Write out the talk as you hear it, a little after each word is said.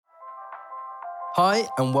Hi,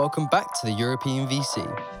 and welcome back to the European VC,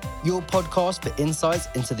 your podcast for insights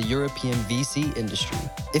into the European VC industry.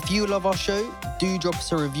 If you love our show, do drop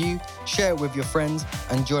us a review, share it with your friends,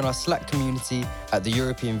 and join our Slack community at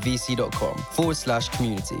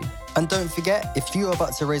theeuropeanvc.com/community. And don't forget, if you are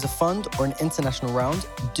about to raise a fund or an international round,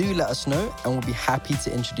 do let us know, and we'll be happy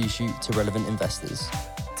to introduce you to relevant investors.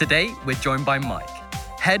 Today, we're joined by Mike,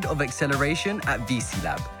 Head of Acceleration at VC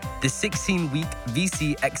Lab, the 16-week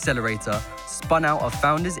VC accelerator spun out of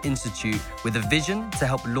Founders Institute with a vision to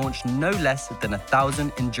help launch no less than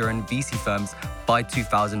 1,000 enduring VC firms by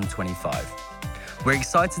 2025. We're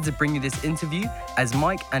excited to bring you this interview as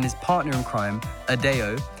Mike and his partner in crime,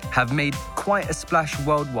 Adeo, have made quite a splash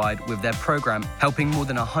worldwide with their program, helping more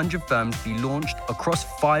than 100 firms be launched across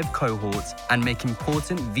 5 cohorts and make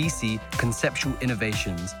important VC conceptual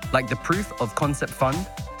innovations like the Proof of Concept Fund,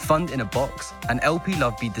 Fund in a Box, and LP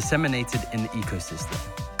Love be disseminated in the ecosystem.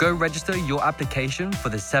 Go register your application for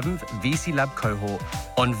the 7th VC Lab cohort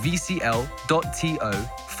on vcl.to/VC.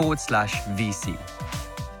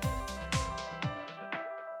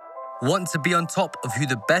 Want to be on top of who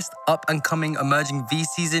the best up-and-coming emerging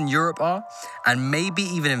VCs in Europe are, and maybe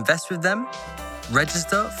even invest with them?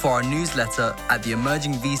 Register for our newsletter at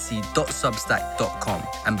theemergingvc.substack.com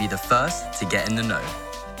and be the first to get in the know.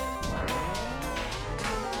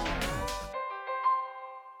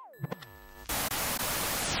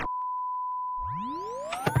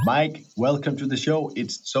 Mike, welcome to the show.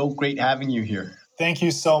 It's so great having you here. Thank you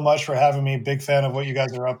so much for having me. Big fan of what you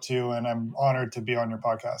guys are up to, and I'm honored to be on your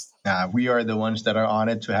podcast. We are the ones that are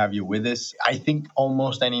honored to have you with us. I think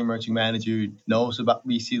almost any emerging manager knows about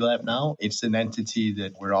VC Lab now. It's an entity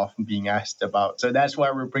that we're often being asked about. So that's why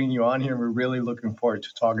we're bringing you on here. We're really looking forward to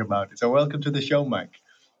talk about it. So welcome to the show, Mike.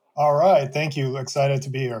 All right. Thank you. Excited to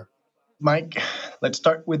be here. Mike, let's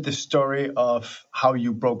start with the story of how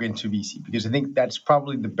you broke into VC, because I think that's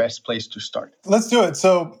probably the best place to start. Let's do it.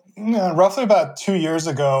 So roughly about 2 years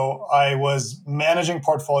ago, I was managing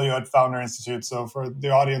portfolio at Founder Institute. So for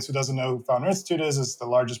the audience who doesn't know who Founder Institute is, it's the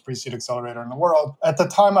largest pre-seed accelerator in the world. At the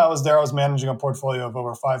time I was there, I was managing a portfolio of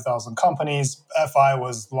over 5,000 companies. FI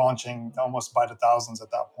was launching almost by the thousands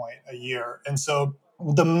at that point a year. And so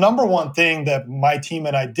the number one thing that my team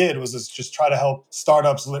and I did was just try to help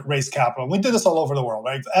startups raise capital. And we did this all over the world,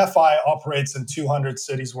 right? FI operates in 200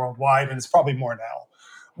 cities worldwide, and it's probably more now.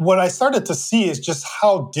 What I started to see is just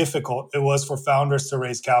how difficult it was for founders to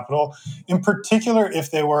raise capital, in particular if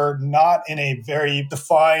they were not in a very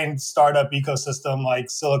defined startup ecosystem like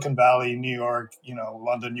Silicon Valley, New York,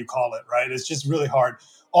 London, you call it, right? It's just really hard.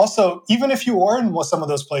 Also, even if you are in some of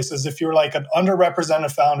those places, if you're like an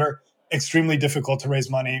underrepresented founder, extremely difficult to raise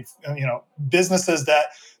money. Businesses that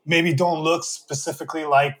maybe don't look specifically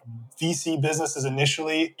like VC businesses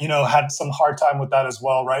initially, had some hard time with that as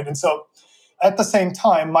well, right? And so at the same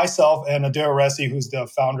time, myself and Adeo Resi, who's the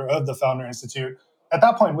founder of the Founder Institute, at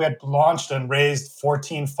that point, we had launched and raised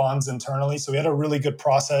 14 funds internally. So we had a really good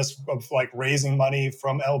process of like raising money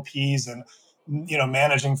from LPs and,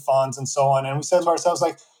 managing funds and so on. And we said to ourselves,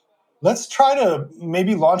 let's try to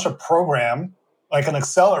maybe launch a program like an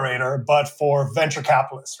accelerator, but for venture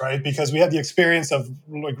capitalists, right? Because we had the experience of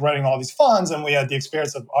like running all these funds, and we had the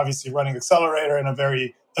experience of obviously running accelerator in a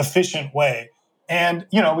very efficient way. And,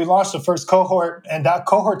 we launched the first cohort, and that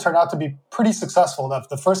cohort turned out to be pretty successful.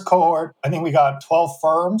 The first cohort, I think we got 12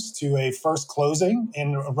 firms to a first closing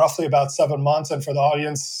in roughly about 7 months. And for the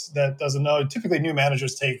audience that doesn't know, typically new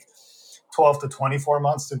managers take 12 to 24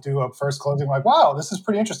 months to do a first closing. Like, wow, this is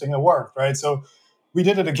pretty interesting. It worked, right? So we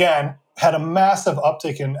did it again, had a massive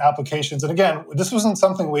uptick in applications. And again, this wasn't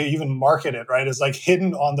something we even marketed, right? It's like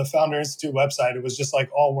hidden on the Founder Institute website. It was just like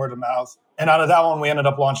all word of mouth. And out of that one, we ended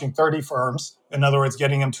up launching 30 firms. In other words,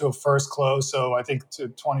 getting them to a first close. So I think to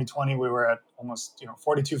 2020, we were at almost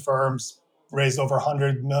 42 firms, raised over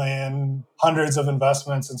 100 million, hundreds of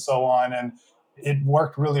investments and so on. And it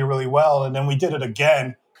worked really, really well. And then we did it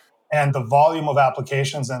again. And the volume of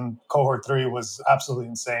applications in cohort 3 was absolutely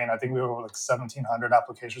insane. I think we were like 1,700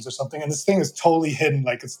 applications or something. And this thing is totally hidden.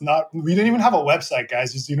 Like we didn't even have a website,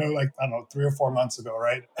 guys, just, 3 or 4 months ago,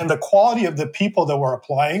 right? And the quality of the people that were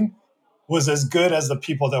applying was as good as the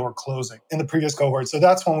people that were closing in the previous cohort. So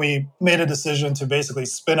that's when we made a decision to basically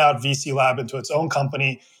spin out VC Lab into its own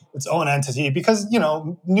company, its own entity, because,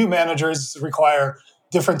 new managers require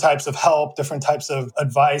different types of help, different types of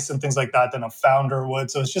advice and things like that than a founder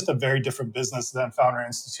would. So it's just a very different business than Founder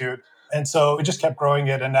Institute. And so we just kept growing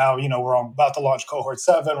it. And now, we're about to launch cohort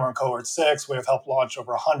 7. We're in cohort 6. We have helped launch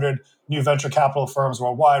over 100 new venture capital firms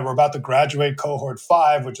worldwide. We're about to graduate cohort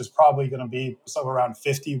 5, which is probably going to be somewhere around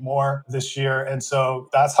 50 more this year. And so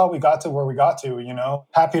that's how we got to where we got to,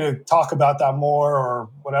 Happy to talk about that more or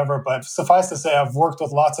whatever. But suffice to say, I've worked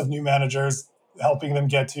with lots of new managers, helping them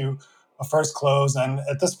get to a first close. And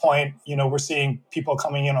at this point, we're seeing people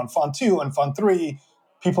coming in on fund 2 and fund 3,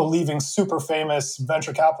 people leaving super famous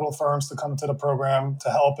venture capital firms to come to the program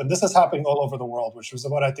to help. And this is happening all over the world, which is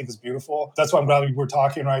what I think is beautiful. That's why I'm glad we're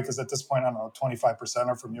talking, right? Because at this point, I don't know, 25%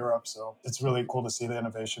 are from Europe. So it's really cool to see the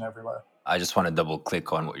innovation everywhere. I just want to double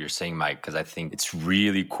click on what you're saying, Mike, because I think it's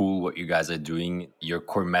really cool what you guys are doing. Your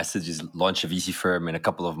core message is launch a VC firm in a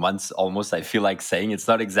couple of months, almost. I feel like saying it's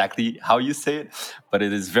not exactly how you say it, but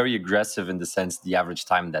it is very aggressive in the sense the average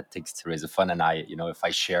time that takes to raise a fund. And if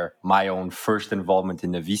I share my own first involvement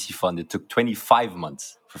in a VC fund, it took 25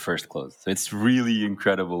 months for first close. So it's really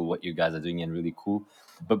incredible what you guys are doing and really cool.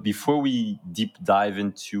 But before we deep dive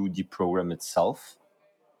into the program itself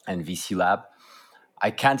and VC Lab, I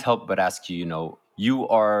can't help but ask you, you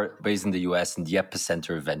are based in the US in the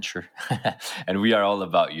epicenter of venture, and we are all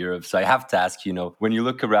about Europe. So I have to ask, when you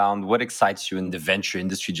look around, what excites you in the venture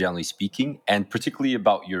industry, generally speaking, and particularly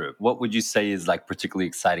about Europe? What would you say is particularly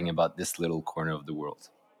exciting about this little corner of the world?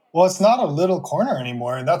 Well, it's not a little corner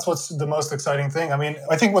anymore. And that's what's the most exciting thing. I mean,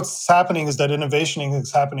 I think what's happening is that innovation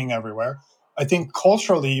is happening everywhere. I think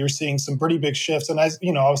culturally, you're seeing some pretty big shifts. And I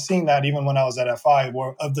was seeing that even when I was at FI,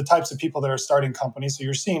 where of the types of people that are starting companies. So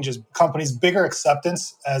you're seeing just companies, bigger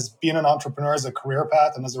acceptance as being an entrepreneur as a career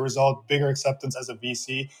path. And as a result, bigger acceptance as a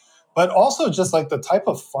VC. But also just the type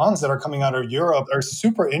of funds that are coming out of Europe are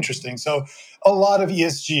super interesting. So a lot of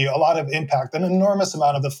ESG, a lot of impact, an enormous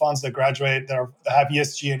amount of the funds that graduate that have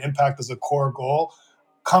ESG and impact as a core goal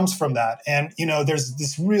comes from that. And, there's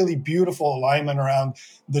this really beautiful alignment around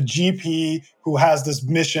the GP who has this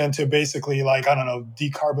mission to basically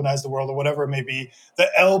decarbonize the world or whatever it may be. The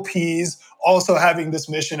LPs also having this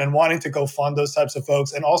mission and wanting to go fund those types of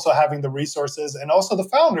folks and also having the resources, and also the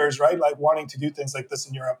founders, right? Wanting to do things like this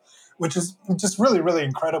in Europe, which is just really, really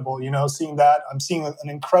incredible. Seeing that. I'm seeing an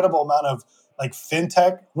incredible amount of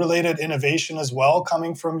fintech related innovation as well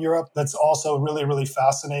coming from Europe. That's also really, really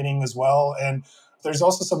fascinating as well. And there's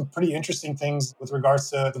also some pretty interesting things with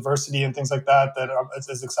regards to diversity and things like that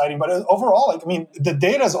is exciting. But overall, the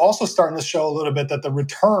data is also starting to show a little bit that the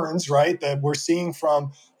returns, right, that we're seeing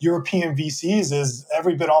from European VCs is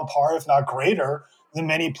every bit on par, if not greater, than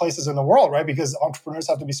many places in the world, right? Because entrepreneurs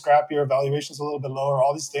have to be scrappier, valuations a little bit lower.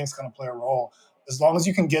 All these things kind of play a role. As long as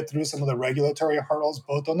you can get through some of the regulatory hurdles,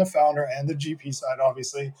 both on the founder and the GP side,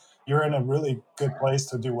 obviously, you're in a really good place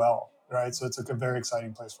to do well, right? So it's a very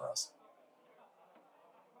exciting place for us.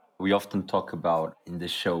 We often talk about in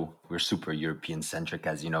this show, we're super European centric,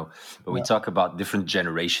 as you know, but we talk about different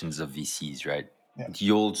generations of VCs, right? Yeah.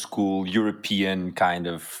 The old school European kind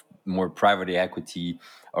of more private equity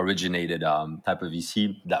originated type of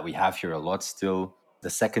VC that we have here a lot still. The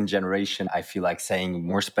second generation, I feel like saying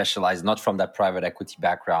more specialized, not from that private equity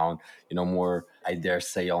background, more, I dare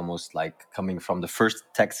say, almost coming from the first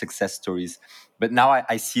tech success stories. But now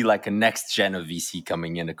I see a next gen of VC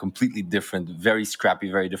coming in, a completely different, very scrappy,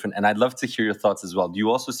 very different. And I'd love to hear your thoughts as well. Do you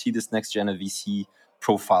also see this next gen of VC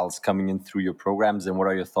profiles coming in through your programs? And what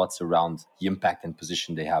are your thoughts around the impact and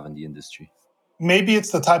position they have in the industry? Maybe it's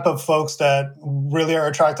the type of folks that really are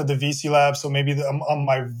attracted to VC Labs. So maybe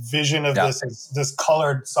my vision of this is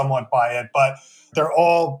colored somewhat by it, but they're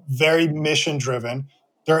all very mission driven.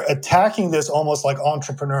 They're attacking this almost like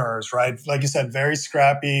entrepreneurs, right? Like you said, very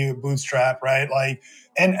scrappy, bootstrap, right?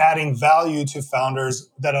 And adding value to founders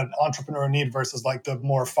that an entrepreneur need versus the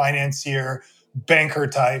more financier, banker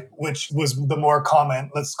type, which was the more common,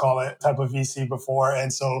 let's call it, type of VC before.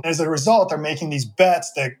 And so as a result, they're making these bets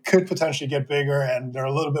that could potentially get bigger, and they're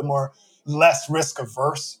a little bit more less risk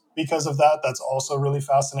averse because of that. That's also really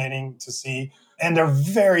fascinating to see. And they're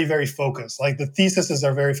very, very focused. The theses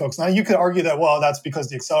are very focused. Now, you could argue that, well, that's because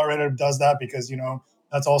the accelerator does that because,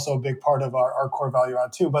 that's also a big part of our core value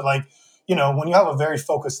add too. But when you have a very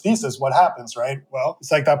focused thesis, what happens, right? Well, it's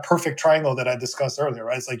that perfect triangle that I discussed earlier,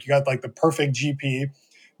 right? It's you got the perfect GP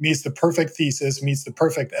meets the perfect thesis, meets the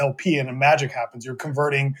perfect LP, and then magic happens. You're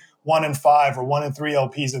converting 1 in 5 or 1 in 3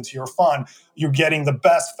 LPs into your fund. You're getting the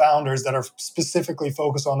best founders that are specifically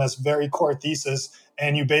focused on this very core thesis,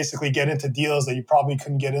 and you basically get into deals that you probably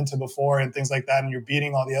couldn't get into before and things like that, and you're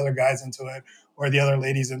beating all the other guys into it or the other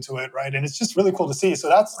ladies into it, right? And it's just really cool to see. So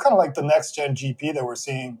that's kind of the next gen GP that we're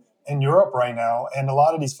seeing in Europe right now. And a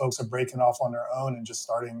lot of these folks are breaking off on their own and just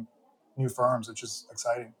starting new firms, which is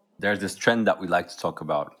exciting. There's this trend that we like to talk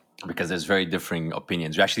about because there's very differing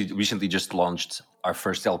opinions. We actually recently just launched our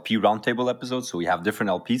first LP roundtable episode. So we have different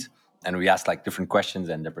LPs and we ask like different questions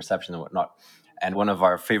and their perception and whatnot. And one of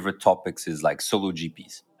our favorite topics is like solo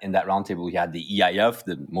GPs. In that roundtable, we had the EIF,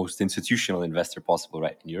 the most institutional investor possible,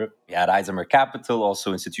 right, in Europe. We had Isomer Capital,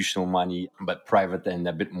 also institutional money, but private and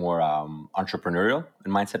a bit more entrepreneurial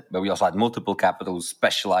in mindset. But we also had multiple capital who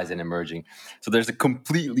specialize in emerging. So there's a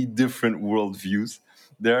completely different worldviews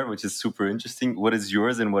there, which is super interesting. What is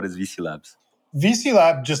yours and what is VC Labs? VC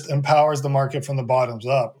Lab just empowers the market from the bottoms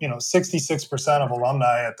up. 66% of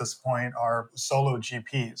alumni at this point are solo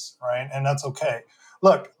GPs, right? And that's okay.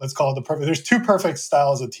 Look, let's call it the perfect. There's two perfect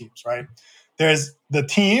styles of teams, right? There's the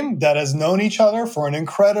team that has known each other for an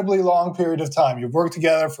incredibly long period of time. You've worked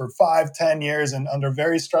together for 5-10 years and under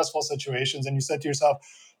very stressful situations. And you said to yourself,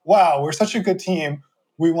 wow, we're such a good team.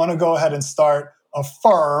 We want to go ahead and start a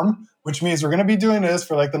firm, which means we're going to be doing this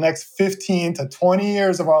for like the next 15 to 20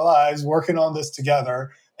 years of our lives, working on this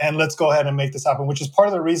together. And let's go ahead and make this happen, which is part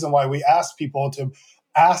of the reason why we ask people to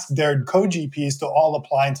ask their co-GPs to all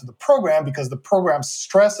apply into the program, because the program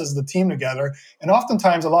stresses the team together. And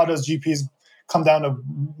oftentimes a lot of those GPs come down to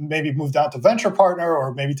maybe move down to venture partner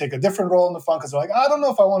or maybe take a different role in the fund because they're like, I don't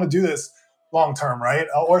know if I want to do this long term, right?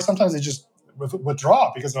 Or sometimes they just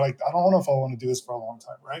withdraw because they're like, I don't know if I want to do this for a long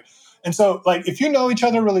time, right? And so like if you know each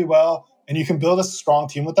other really well and you can build a strong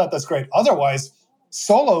team with that, that's great. Otherwise,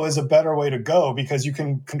 solo is a better way to go because you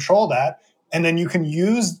can control that. And then you can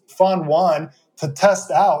use Fund 1 to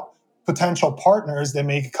test out potential partners that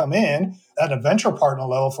may come in at a venture partner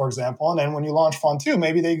level, for example. And then when you launch Fund 2,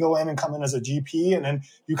 maybe they go in and come in as a GP, and then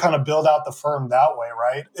you kind of build out the firm that way,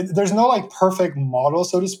 right? There's no like perfect model,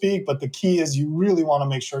 so to speak, but the key is you really want to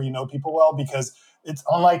make sure you know people well, because it's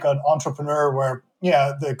unlike an entrepreneur where,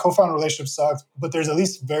 yeah, the co-founder relationship sucks, but there's at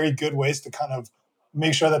least very good ways to kind of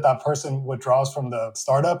make sure that that person withdraws from the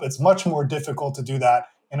startup. It's much more difficult to do that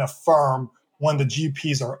in a firm when the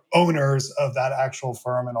GPs are owners of that actual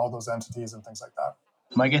firm and all those entities and things like that.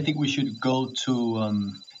 Mike, I think we should go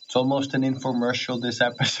to it's almost an infomercial, this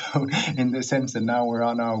episode, in the sense that now we're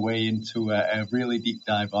on our way into a really deep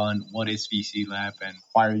dive on what is VC Lab and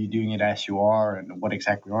why are you doing it as you are and what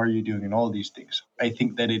exactly are you doing and all these things. I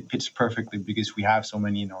think that it fits perfectly because we have so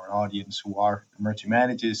many in our audience who are emerging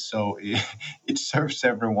managers, so it serves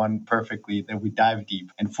everyone perfectly that we dive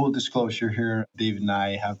deep. And full disclosure here, David and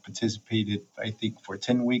I have participated, I think, for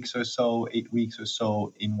 10 weeks or so, 8 weeks or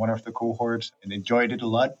so in one of the cohorts and enjoyed it a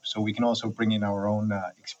lot. So we can also bring in our own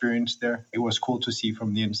experience there. It was cool to see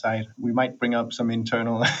from the inside. We might bring up some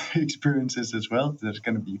internal experiences as well. That's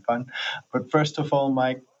going to be fun. But first of all,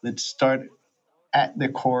 Mike, let's start at the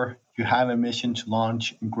core. You have a mission to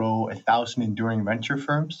launch and grow 1,000 enduring venture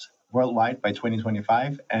firms worldwide by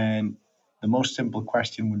 2025. And the most simple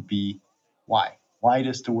question would be, why? Why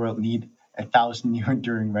does the world need 1,000 new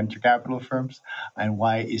enduring venture capital firms? And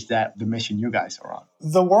why is that the mission you guys are on?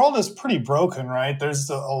 The world is pretty broken, right? There's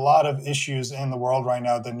a lot of issues in the world right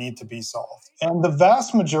now that need to be solved. And the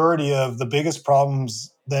vast majority of the biggest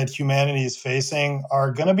problems that humanity is facing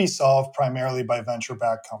are going to be solved primarily by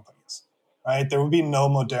venture-backed companies, right? There would be no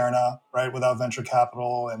Moderna, right, without venture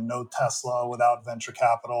capital, and no Tesla without venture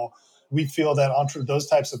capital. We feel that those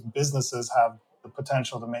types of businesses have the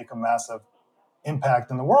potential to make a massive impact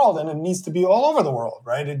in the world, and it needs to be all over the world,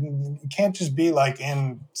 right? It can't just be like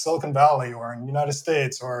in Silicon Valley or in the United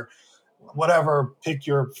States or whatever, pick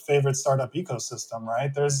your favorite startup ecosystem,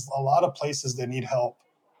 right? There's a lot of places that need help.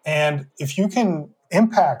 And if you can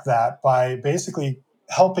impact that by basically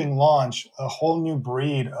helping launch a whole new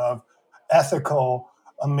breed of ethical,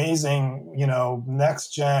 amazing,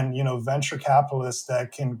 next gen, venture capitalists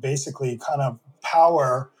that can basically kind of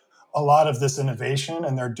power a lot of this innovation,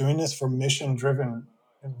 and they're doing this for mission-driven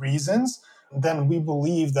reasons, then we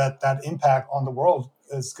believe that that impact on the world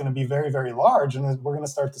is going to be very, very large. And we're going to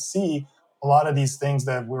start to see a lot of these things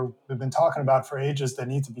that we've been talking about for ages that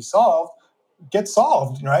need to be solved, get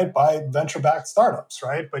solved, right, by venture-backed startups,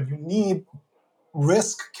 right? But you need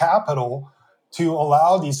risk capital to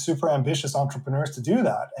allow these super ambitious entrepreneurs to do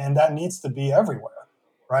that. And that needs to be everywhere,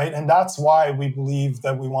 right? And that's why we believe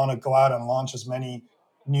that we want to go out and launch as many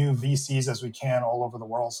new VCs as we can all over the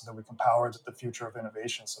world so that we can power the future of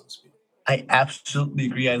innovation, so to speak. I absolutely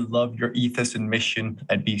agree. I love your ethos and mission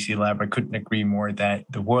at VC Lab. I couldn't agree more that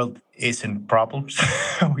the world is in problems.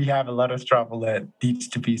 We have a lot of trouble that needs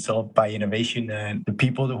to be solved by innovation. And the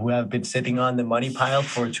people who have been sitting on the money pile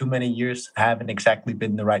for too many years haven't exactly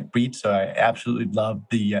been the right breed. So I absolutely love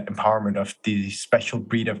the empowerment of the special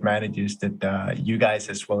breed of managers that you guys,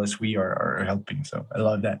 as well as we, are helping. So I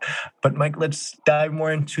love that. But Mike, let's dive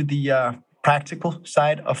more into the practical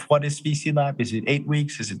side of what is VC Lab? Is it 8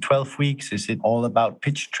 weeks? Is it 12 weeks? Is it all about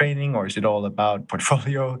pitch training, or is it all about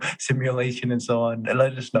portfolio simulation and so on?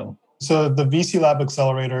 Let us know. So the VC Lab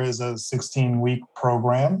Accelerator is a 16-week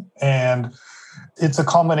program, and it's a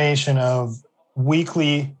combination of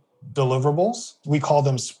weekly deliverables. We call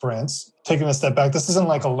them sprints. Taking a step back, this isn't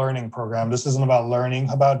like a learning program. This isn't about learning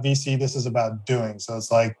about VC. This is about doing. So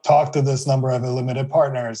it's like, talk to this number of limited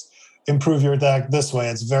partners, improve your deck this way.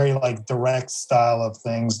 It's very like direct style of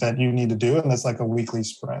things that you need to do. And that's like a weekly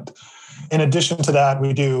sprint. In addition to that,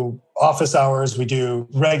 we do office hours. We do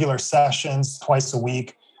regular sessions twice a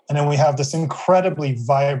week. And then we have this incredibly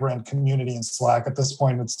vibrant community in Slack. At this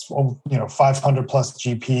point, it's 500 plus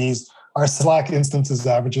GPs. Our Slack instance is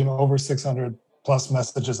averaging over 600 plus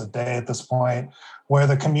messages a day at this point, where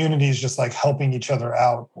the community is just like helping each other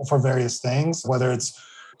out for various things, whether it's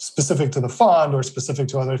specific to the fund or specific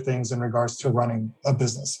to other things in regards to running a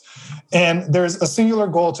business. And there's a singular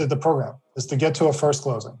goal to the program, is to get to a first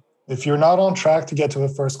closing. If you're not on track to get to a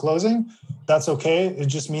first closing, that's okay. It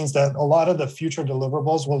just means that a lot of the future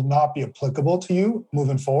deliverables will not be applicable to you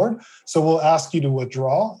moving forward. So we'll ask you to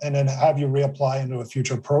withdraw and then have you reapply into a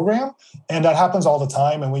future program. And that happens all the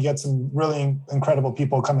time. And we get some really incredible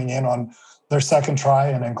people coming in on their second try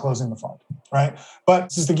and then closing the fund, right? But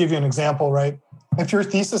just to give you an example, right? If your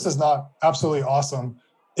thesis is not absolutely awesome,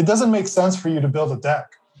 it doesn't make sense for you to build a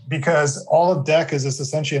deck, because all a deck is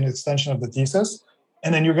essentially an extension of the thesis.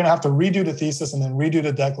 And then you're going to have to redo the thesis and then redo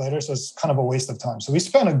the deck later. So it's kind of a waste of time. So we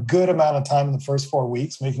spent a good amount of time in the first 4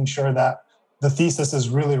 weeks making sure that the thesis is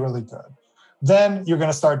really, really good. Then you're going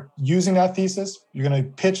to start using that thesis. You're going to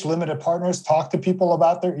pitch limited partners, talk to people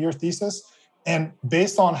about your thesis. And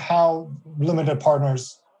based on how limited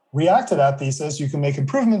partners react to that thesis, you can make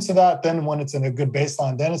improvements to that. Then when it's in a good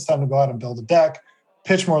baseline, then it's time to go out and build a deck,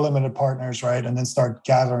 pitch more limited partners, right? And then start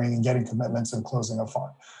gathering and getting commitments and closing a fund.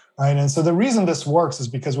 Right. And so the reason this works is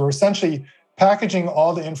because we're essentially packaging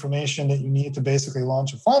all the information that you need to basically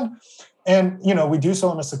launch a fund. And, we do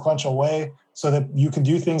so in a sequential way so that you can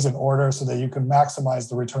do things in order so that you can maximize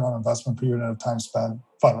the return on investment per unit of time spent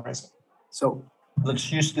fundraising. So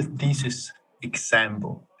let's use the thesis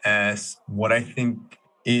example as what I think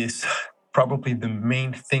is probably the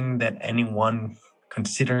main thing that anyone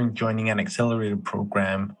considering joining an accelerator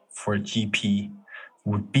program for a GP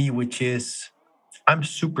would be, which is, I'm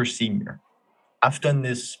super senior. I've done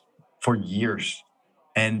this for years.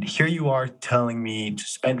 And here you are telling me to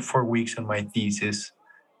spend 4 weeks on my thesis.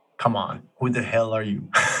 Come on, who the hell are you?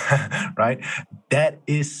 Right? That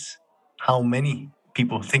is how many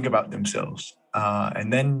people think about themselves.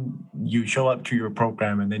 And then you show up to your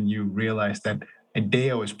program and then you realize that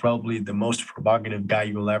Deo is probably the most provocative guy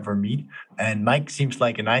you'll ever meet. And Mike seems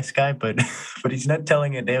like a nice guy, but he's not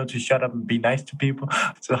telling Deo to shut up and be nice to people.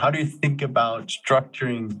 So how do you think about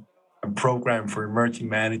structuring a program for emerging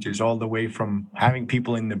managers, all the way from having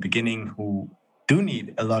people in the beginning who do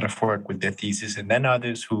need a lot of work with their thesis, and then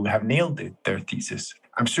others who have nailed their thesis?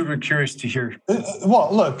 I'm super curious to hear. Well,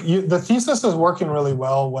 look, the thesis is working really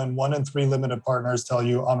well when 1 in 3 limited partners tell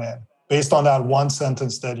you, I'm in, based on that one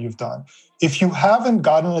sentence that you've done. If you haven't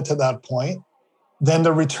gotten it to that point, then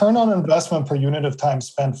the return on investment per unit of time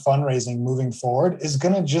spent fundraising moving forward is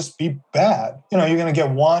going to just be bad. You're going to get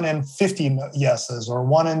 1 in 50 yeses or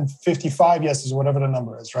 1 in 55 yeses, whatever the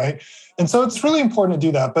number is, right? And so it's really important to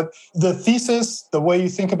do that. But the thesis, the way you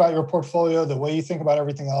think about your portfolio, the way you think about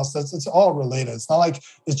everything else, it's all related. It's not like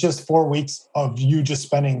it's just 4 weeks of you just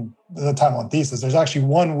spending the time on thesis. There's actually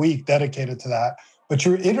 1 week dedicated to that, but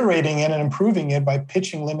you're iterating it and improving it by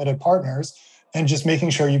pitching limited partners and just making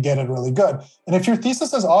sure you get it really good. And if your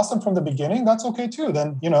thesis is awesome from the beginning, that's okay too.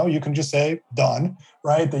 Then, you can just say done,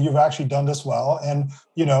 right? That you've actually done this well. And,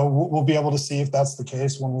 we'll be able to see if that's the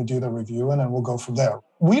case when we do the review, and then we'll go from there.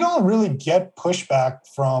 We don't really get pushback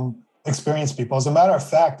from experienced people. As a matter of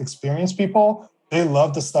fact, experienced people, they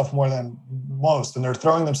love this stuff more than most, and they're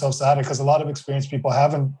throwing themselves at it because a lot of experienced people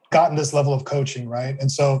haven't gotten this level of coaching, right? And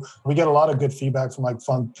so we get a lot of good feedback from like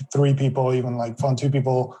Fund 3 people, even like Fund 2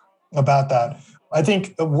 people, about that. I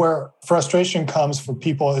think where frustration comes for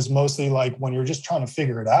people is mostly like when you're just trying to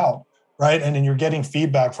figure it out, right? And then you're getting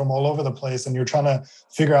feedback from all over the place and you're trying to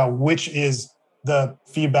figure out which is the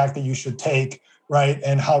feedback that you should take, right?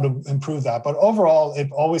 And how to improve that. But overall, it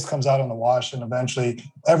always comes out in the wash, and eventually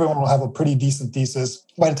everyone will have a pretty decent thesis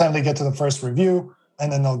by the time they get to the first review, and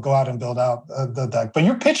then they'll go out and build out the deck. But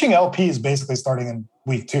you're pitching LPs basically starting in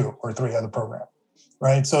week 2 or 3 of the program,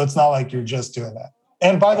 right? So it's not like you're just doing that.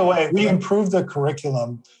 And by the way, we improve the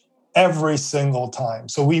curriculum every single time.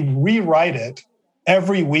 So we rewrite it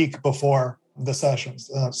every week before the sessions.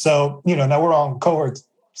 So, now we're on cohort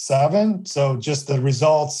 7. So just the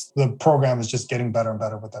results, the program is just getting better and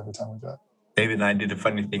better with every time we do it. David and I did a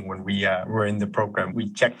funny thing when we were in the program. We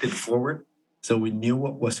checked it forward. So we knew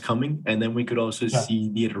what was coming. And then we could also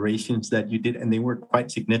see the iterations that you did. And they were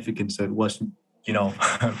quite significant. So it wasn't,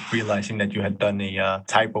 realizing that you had done a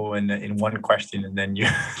typo in one question and then you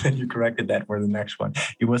then you corrected that for the next one.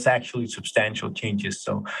 It was actually substantial changes.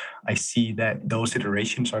 So I see that those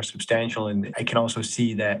iterations are substantial. And I can also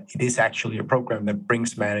see that it is actually a program that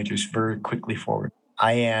brings managers very quickly forward.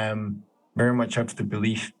 I am very much of the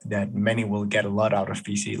belief that many will get a lot out of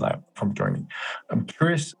VC Lab from joining. I'm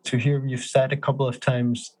curious to hear, you've said a couple of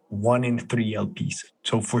times 1 in 3 LPs.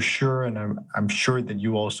 So for sure, and I'm sure that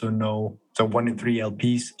you also know, so 1 in 3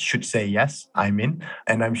 LPs should say, yes, I'm in.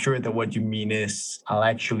 And I'm sure that what you mean is I'll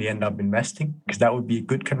actually end up investing, because that would be a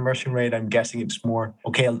good conversion rate. I'm guessing it's more,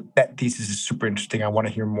 okay, that thesis is super interesting. I want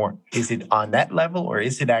to hear more. Is it on that level or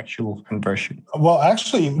is it actual conversion? Well,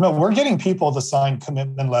 actually, no, we're getting people to sign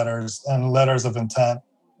commitment letters and letters of intent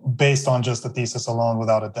based on just the thesis alone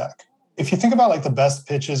without a deck. If you think about like the best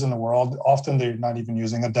pitches in the world, often they're not even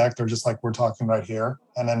using a deck. They're just like, we're talking right here.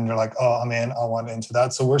 And then you're like, oh, I'm in, I want into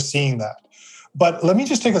that. So we're seeing that. But let me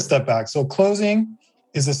just take a step back. So closing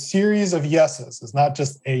is a series of yeses. It's not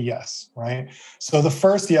just a yes, right? So the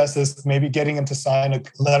first yes is maybe getting them to sign a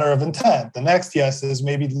letter of intent. The next yes is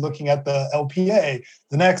maybe looking at the LPA.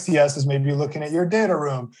 The next yes is maybe looking at your data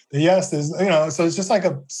room. The yes is, so it's just like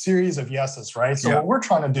a series of yeses, right? So what we're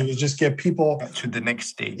trying to do is just get people to the next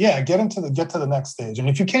stage. Yeah, get to the next stage. And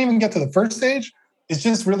if you can't even get to the first stage, it's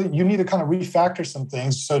just really, you need to kind of refactor some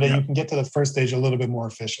things so that you can get to the first stage a little bit more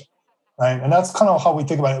efficient. Right. And that's kind of how we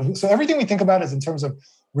think about it. So everything we think about is in terms of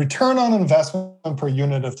return on investment per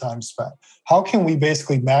unit of time spent. How can we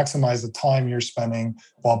basically maximize the time you're spending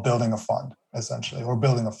while building a fund, essentially, or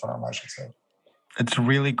building a firm, I should say. It's a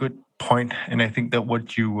really good point. And I think that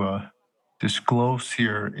what you disclose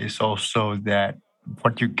here is also that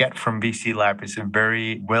what you get from VC Lab is a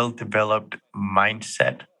very well-developed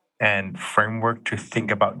mindset and framework to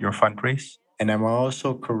think about your fundraise. And I'm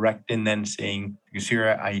also correct in then saying, because here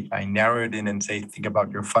I narrow it in and say, think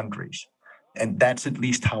about your fundraise. And that's at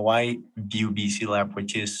least how I view VC Lab,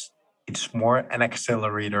 which is it's more an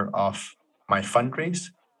accelerator of my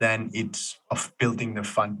fundraise than it's of building the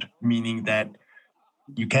fund, meaning that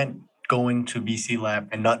you can't go into VC Lab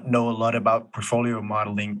and not know a lot about portfolio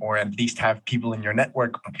modeling, or at least have people in your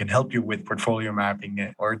network who can help you with portfolio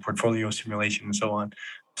mapping or portfolio simulation and so on.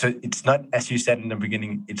 So it's not, as you said in the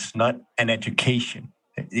beginning, it's not an education.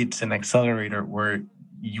 It's an accelerator where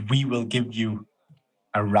we will give you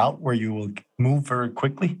a route where you will move very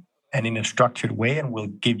quickly and in a structured way, and we'll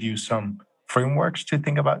give you some frameworks to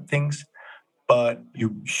think about things. But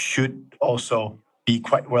you should also be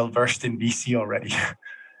quite well versed in VC already.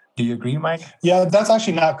 Do you agree, Mike? Yeah, that's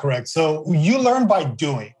actually not correct. So you learn by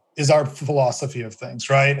doing is our philosophy of things,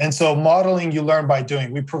 right? And so modeling, you learn by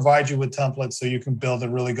doing. We provide you with templates so you can build a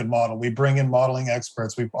really good model. We bring in modeling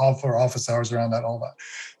experts. We offer office hours around that, all that.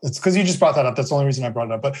 It's because you just brought that up. That's the only reason I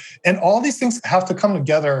brought it up. And all these things have to come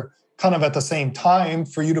together kind of at the same time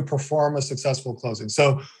for you to perform a successful closing.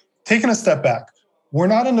 So taking a step back, we're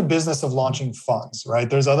not in the business of launching funds, right?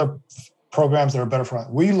 There's other programs that are better for us.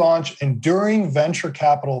 We launch enduring venture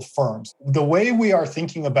capital firms. The way we are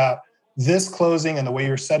thinking about this closing and the way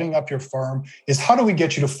you're setting up your firm is how do we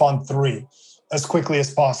get you to fund 3 as quickly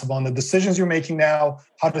as possible? And the decisions you're making now,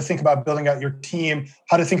 how to think about building out your team,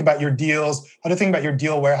 how to think about your deals, how to think about your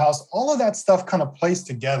deal warehouse, all of that stuff kind of plays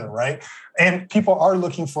together, right? And people are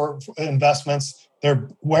looking for investments. They're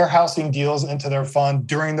warehousing deals into their fund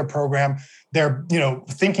during the program. They're,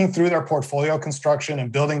 thinking through their portfolio construction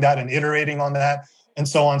and building that and iterating on that and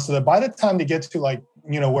so on. So that by the time they get to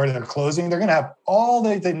where they're closing, they're going to have all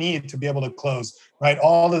they need to be able to close, right?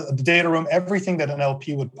 All the data room, everything that an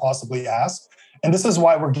LP would possibly ask. And this is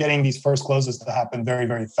why we're getting these first closes to happen very,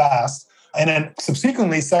 very fast. And then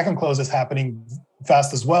subsequently, second close is happening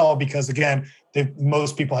fast as well, because again,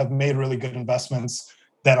 most people have made really good investments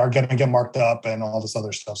that are going to get marked up and all this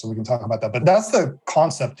other stuff. So we can talk about that. But that's the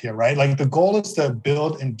concept here, right? Like the goal is to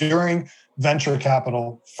build enduring venture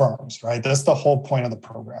capital firms, right? That's the whole point of the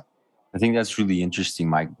program. I think that's really interesting,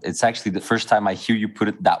 Mike. It's actually the first time I hear you put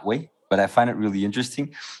it that way, but I find it really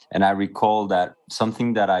interesting. And I recall that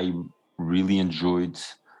something that I really enjoyed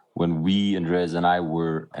when we, Andreas and I,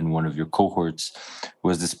 were in one of your cohorts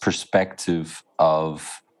was this perspective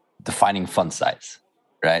of defining fund size,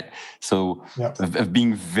 right? So of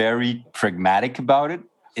being very pragmatic about it,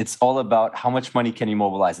 It's all about how much money can you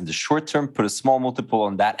mobilize in the short term, put a small multiple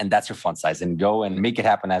on that, and that's your fund size, and go and make it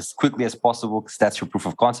happen as quickly as possible, because that's your proof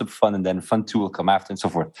of concept fund, and then fund 2 will come after, and so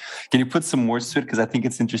forth. Can you put some words to it? Because I think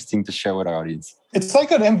it's interesting to share with our audience. It's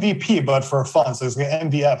like an MVP, but for a fund. So it's like an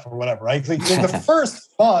MVF or whatever, right? Like the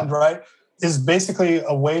first fund, right, is basically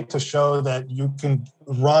a way to show that you can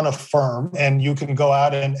run a firm and you can go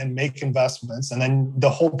out and make investments. And then the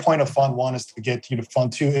whole point of fund 1 is to get you to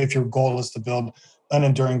fund 2 if your goal is to build an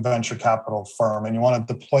enduring venture capital firm and you want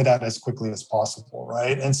to deploy that as quickly as possible,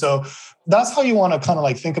 right? And so that's how you want to kind of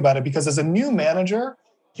like think about it, because as a new manager,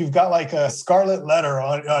 you've got like a scarlet letter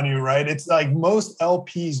on you, right? It's like most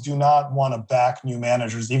LPs do not want to back new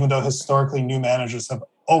managers, even though historically new managers have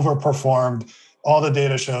overperformed. All the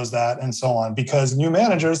data shows that, and so on, because new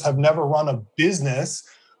managers have never run a business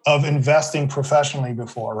of investing professionally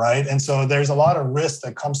before, right? And so there's a lot of risk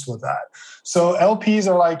that comes with that. So LPs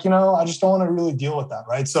are like, I just don't want to really deal with that,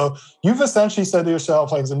 right? So you've essentially said to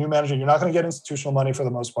yourself, like as a new manager, you're not going to get institutional money for the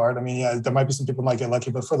most part. I mean, yeah, there might be some people who might get lucky,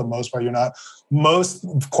 but for the most part, you're not. Most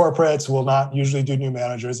corporates will not usually do new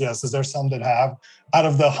managers. Yes, there's some that have. Out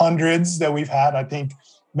of the hundreds that we've had, I think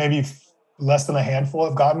maybe less than a handful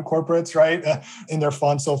have gotten corporates, right, in their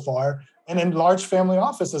fund so far. And then large family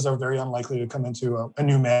offices are very unlikely to come into a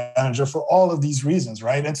new manager for all of these reasons,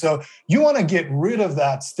 right? And so you want to get rid of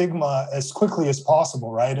that stigma as quickly as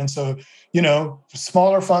possible, right? And so,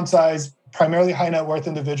 smaller fund size, primarily high net worth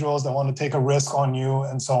individuals that want to take a risk on you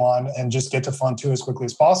and so on, and just get to fund 2 as quickly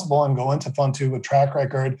as possible and go into fund 2 with track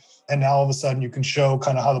record. And now all of a sudden you can show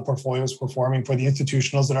kind of how the portfolio is performing for the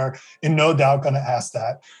institutionals that are in no doubt going to ask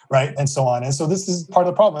that, right? And so on. And so this is part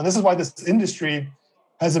of the problem. And this is why this industry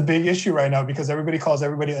has a big issue right now, because everybody calls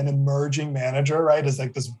everybody an emerging manager, right? It's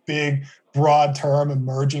like this big, broad term,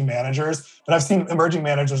 emerging managers. But I've seen emerging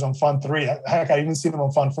managers on Fund 3. Heck, I even seen them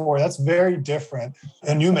on Fund 4. That's very different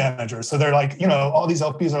than new managers. So they're like, all these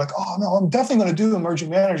LPs are like, oh, no, I'm definitely going to do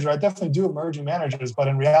emerging managers. I definitely do emerging managers. But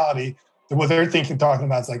in reality, what they're talking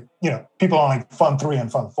about is like, people on like Fund 3 and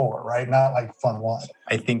Fund 4, right? Not like Fund 1.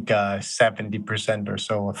 I think 70% or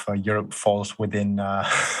so of Europe falls within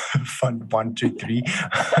Fund 1, 2, 3.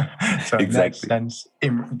 So exactly. In that sense,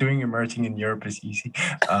 doing emerging in Europe is easy.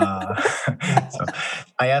 So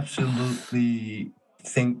I absolutely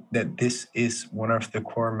think that this is one of the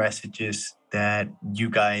core messages that you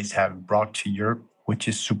guys have brought to Europe, which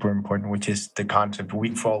is super important, which is the concept.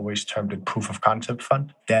 We've always termed it proof of concept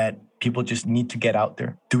fund, that people just need to get out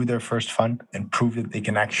there, do their first fund and prove that they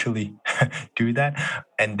can actually do that,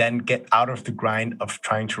 and then get out of the grind of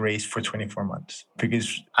trying to raise for 24 months.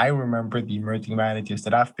 Because I remember the emerging managers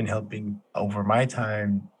that I've been helping over my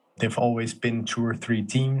time, they've always been 2 or 3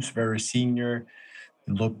 teams, very senior,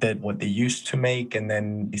 looked at what they used to make, and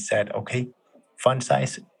then they said, okay, fund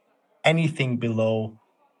size, anything below,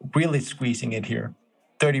 really squeezing it here,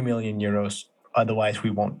 30 million euros. Otherwise, we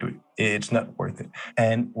won't do it. It's not worth it.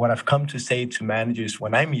 And what I've come to say to managers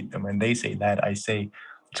when I meet them and they say that, I say,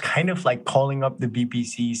 it's kind of like calling up the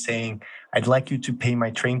BBC saying, I'd like you to pay my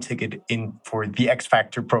train ticket in for the X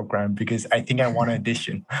Factor program because I think I want to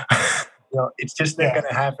audition. It's just not going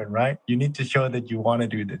to happen, right? You need to show that you want to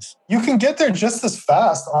do this. You can get there just as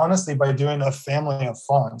fast, honestly, by doing a family of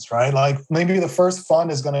funds, right? Like maybe the first fund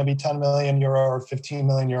is going to be 10 million euro or 15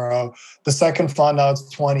 million euro. The second fund now it's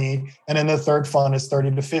 20. And then the third fund is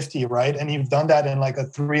 30 to 50, right? And you've done that in like a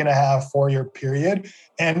 3.5, 4-year period.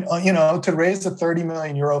 And, to raise a 30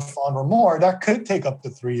 million euro fund or more, that could take up to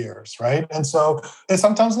 3 years, right? And so it's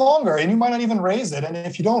sometimes longer and you might not even raise it. And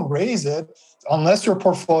if you don't raise it, unless your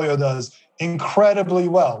portfolio does incredibly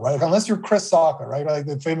well, right? Like unless you're Chris Sacca, right? Like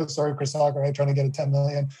the famous story of Chris Sacca, right? Trying to get a 10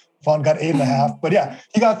 million fund, got 8.5. But yeah,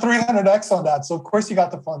 he got 300x on that. So of course you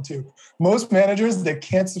got the fund 2. Most managers that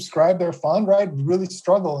can't subscribe their fund, right, really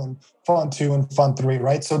struggle in fund 2 and fund 3,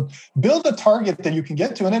 right? So build a target that you can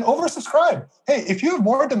get to and then oversubscribe. Hey, if you have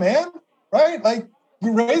more demand, right? Like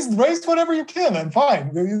raise whatever you can and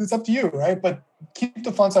fine. It's up to you, right? But keep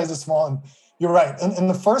the fund sizes small. And you're right. In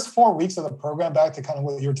the first 4 weeks of the program, back to kind of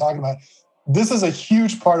what you were talking about, this is a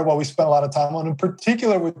huge part of what we spend a lot of time on, in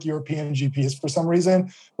particular with European GPs for some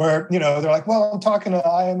reason, where, they're like, well, I'm talking to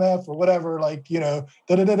IMF or whatever, like,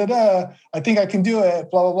 I think I can do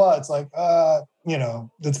it, blah, blah, blah. It's like,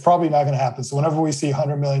 it's probably not going to happen. So whenever we see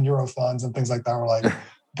 100 million euro funds and things like that, we're like,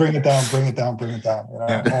 bring it down, bring it down, bring it down.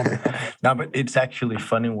 No, but it's actually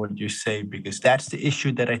funny what you say, because that's the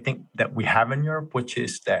issue that I think that we have in Europe, which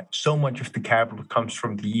is that so much of the capital comes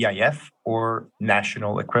from the EIF or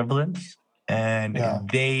national equivalents. And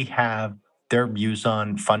they have their views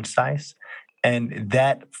on fund size. And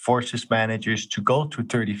that forces managers to go to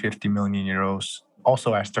 30, 50 million euros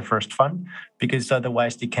also as their first fund, because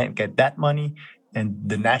otherwise they can't get that money. And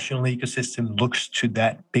the national ecosystem looks to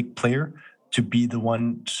that big player to be the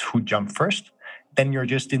ones who jump first. Then you're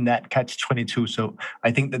just in that catch 22. So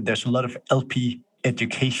I think that there's a lot of LP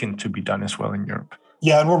education to be done as well in Europe.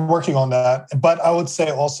 Yeah, and we're working on that. But I would say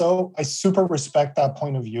also, I super respect that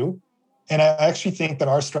point of view. And I actually think that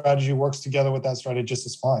our strategy works together with that strategy just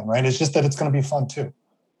as fine, right? It's just that it's going to be fund 2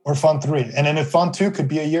 or fund 3. And then if fund 2 could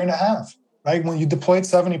be a year and a half, right? When you deployed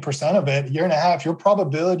 70% of it, year and a half, your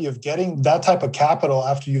probability of getting that type of capital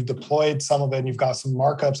after you've deployed some of it and you've got some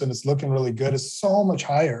markups and it's looking really good is so much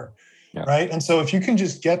higher. Yeah. Right. And so if you can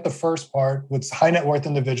just get the first part with high net worth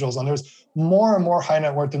individuals, and there's more and more high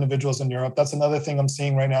net worth individuals in Europe. That's another thing I'm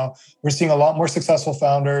seeing right now. We're seeing a lot more successful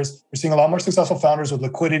founders. We're seeing a lot more successful founders with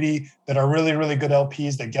liquidity that are really, really good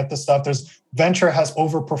LPs that get the stuff. There's venture has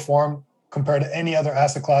overperformed compared to any other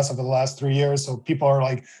asset class over the last 3 years. So people are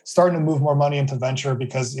like starting to move more money into venture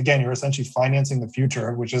because, again, you're essentially financing the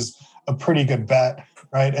future, which is a pretty good bet,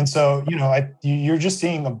 right? And so, you're just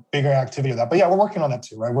seeing a bigger activity of that. But yeah, we're working on that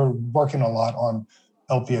too, right? We're working a lot on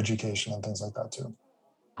LP education and things like that too.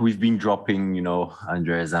 We've been dropping,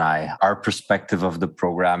 Andreas and I, our perspective of the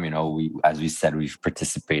program. As we said, we've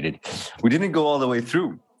participated. We didn't go all the way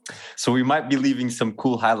through. So we might be leaving some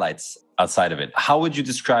cool highlights outside of it. How would you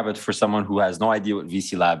describe it for someone who has no idea what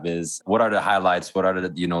VC Lab is? What are the highlights? What are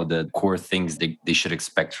the core things they should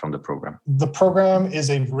expect from the program? The program is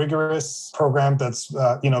a rigorous program that's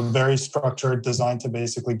very structured, designed to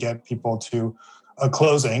basically get people to a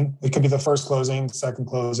closing. It could be the first closing, second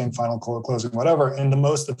closing, final closing, whatever, in the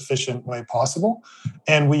most efficient way possible.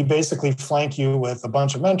 And we basically flank you with a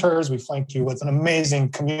bunch of mentors. We flank you with an amazing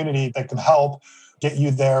community that can help get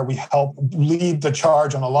you there. We help lead the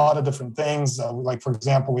charge on a lot of different things. Like, for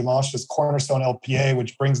example, we launched this Cornerstone LPA,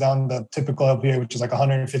 which brings down the typical LPA, which is like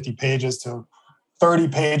 150 pages to 30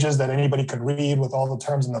 pages that anybody could read with all the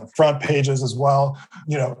terms in the front pages as well,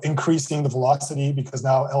 increasing the velocity because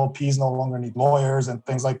now LPs no longer need lawyers and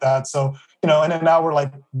things like that. So, and then now we're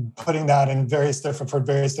like putting that in various different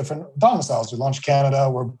domiciles. We launched Canada.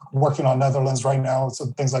 We're working on Netherlands right now. So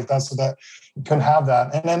things like that so that you can have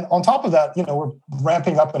that. And then on top of that, we're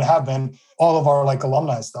ramping up and have been all of our like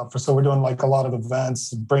alumni stuff. So we're doing like a lot of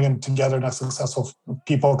events, bringing together the successful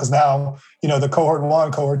people. Because now, the cohort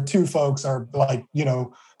 1, cohort 2 folks are like,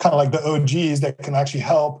 kind of like the OGs that can actually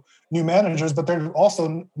help new managers, but they're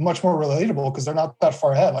also much more relatable because they're not that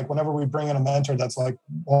far ahead. Like whenever we bring in a mentor that's like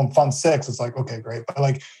on fund 6, it's like, okay, great. But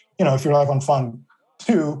like, if you're like on fund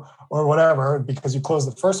 2 or whatever, because you close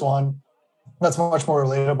the first one, that's much more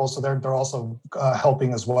relatable. So they're also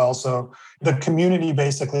helping as well. So the community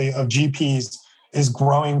basically of GPs is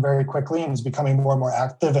growing very quickly and is becoming more and more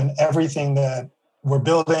active. And everything that we're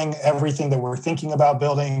building, everything that we're thinking about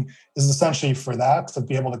building is essentially for that, to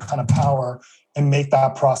be able to kind of power and make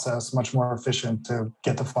that process much more efficient to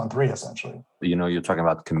get to fund 3, essentially. You're talking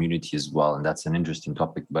about community as well, and that's an interesting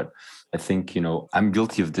topic. But I think, I'm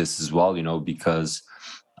guilty of this as well, because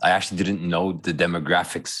I actually didn't know the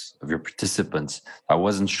demographics of your participants. I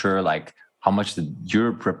wasn't sure, like, how much did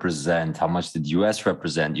Europe represent? How much did US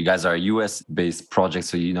represent? You guys are a US-based project,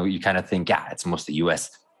 so, you kind of think, yeah, it's mostly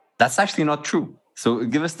US. That's actually not true. So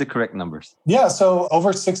give us the correct numbers. Yeah, so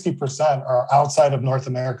over 60% are outside of North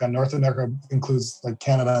America. North America includes like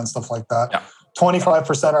Canada and stuff like that. Yeah.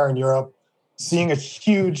 25% are in Europe. Seeing a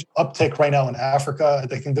huge uptick right now in Africa. I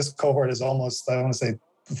think this cohort is almost, I want to say,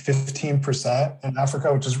 15% in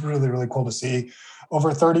Africa, which is really, really cool to see.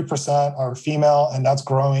 Over 30% are female, and that's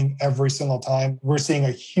growing every single time. We're seeing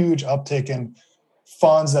a huge uptick in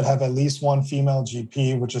funds that have at least one female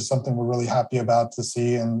GP, which is something we're really happy about to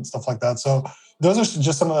see and stuff like that. So those are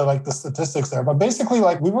just some of the statistics there. But basically,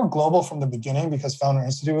 like, we were global from the beginning because Founder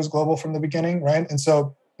Institute was global from the beginning, right? And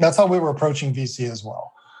so that's how we were approaching VC as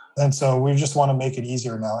well. And so we just want to make it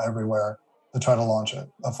easier now everywhere to try to launch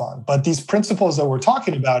a fund. But these principles that we're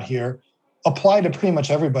talking about here apply to pretty much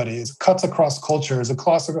everybody. It cuts across cultures,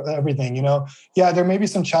 across everything, Yeah, there may be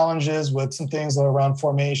some challenges with some things around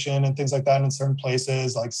formation and things like that in certain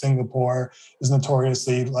places, like Singapore is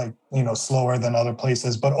notoriously slower than other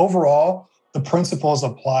places. But overall, the principles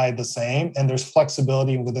apply the same, and there's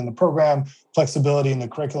flexibility within the program, flexibility in the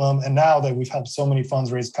curriculum. And now that we've helped so many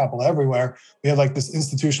funds raise capital everywhere, we have like this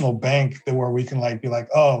institutional bank where we can be like,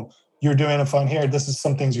 oh, you're doing a fund here. This is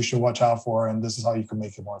some things you should watch out for, and this is how you can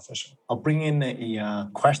make it more efficient. I'll bring in a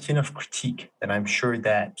question of critique that I'm sure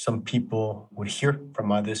that some people would hear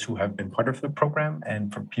from others who have been part of the program,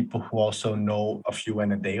 and from people who also know of you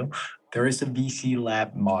and Adeo. There is a VC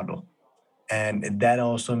Lab model. And that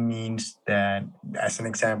also means that, as an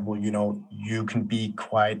example, you can be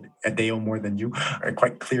quite a day or more than you are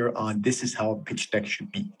quite clear on this is how a pitch deck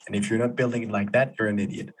should be. And if you're not building it like that, you're an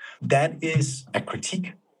idiot. That is a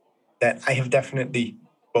critique that I have definitely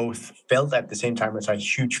both felt at the same time as I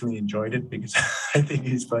hugely enjoyed it because I think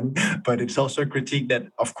it's funny. But it's also a critique that,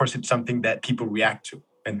 of course, it's something that people react to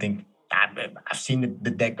and think, I've seen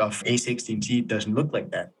the deck of A16Z, it doesn't look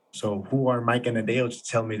like that. So who are Mike and Adeo to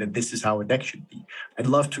tell me that this is how a deck should be? I'd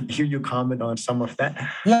love to hear you comment on some of that.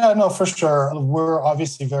 Yeah, no, for sure. We're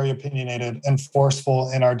obviously very opinionated and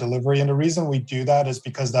forceful in our delivery. And the reason we do that is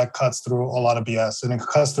because that cuts through a lot of BS and it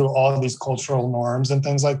cuts through all of these cultural norms and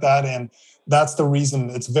things like that. And that's the reason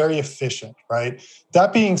it's very efficient, right?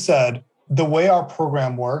 That being said, the way our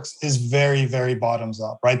program works is very, very bottoms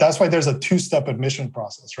up, right? That's why there's a two-step admission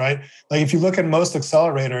process, right? Like if you look at most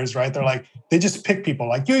accelerators, right, they just pick people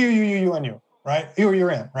like you, and you, right?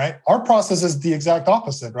 You're in, right? Our process is the exact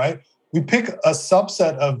opposite, right? We pick a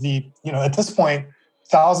subset of at this point,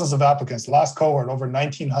 thousands of applicants. Last cohort, over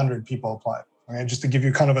 1,900 people applied, okay? Just to give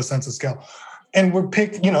you kind of a sense of scale. And we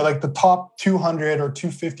pick, like the top 200 or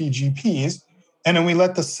 250 GPs, and then we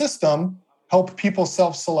let the system help people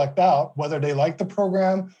self-select out whether they like the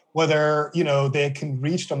program, whether they can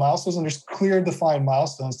reach the milestones, and there's clear defined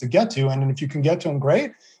milestones to get to. And if you can get to them,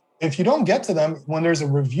 great. If you don't get to them, when there's a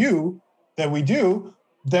review that we do,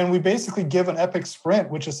 then we basically give an epic sprint,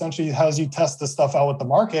 which essentially has you test the stuff out with the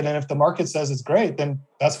market. And if the market says it's great, then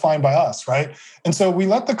that's fine by us, right? And so we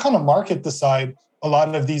let the kind of market decide a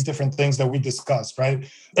lot of these different things that we discussed, right?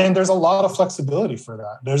 And there's a lot of flexibility for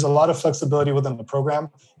that. There's a lot of flexibility within the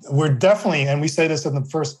program. We're definitely, and we say this in the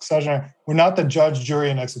first session, we're not the judge,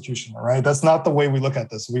 jury, and executioner, right? That's not the way we look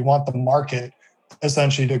at this. We want the market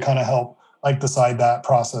essentially to kind of help decide that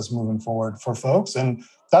process moving forward for folks. And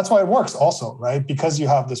that's why it works also, right? Because you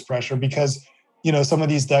have this pressure, because, some of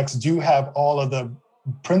these decks do have all of the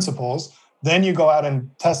principles. Then you go out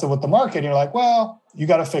and test it with the market and you're like, well, you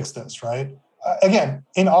got to fix this, right? Again,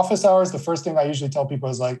 in office hours, the first thing I usually tell people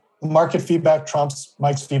is market feedback trumps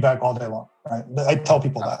Mike's feedback all day long, right? I tell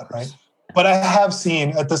people that, right? But I have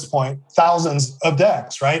seen at this point thousands of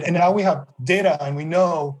decks, right? And now we have data and we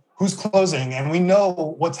know who's closing and we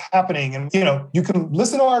know what's happening. And, you can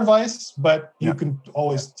listen to our advice, but you can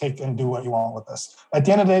always take and do what you want with this. At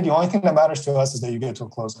the end of the day, the only thing that matters to us is that you get to a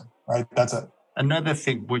closing, right? That's it. Another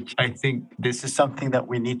thing, which I think this is something that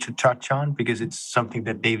we need to touch on because it's something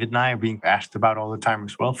that David and I are being asked about all the time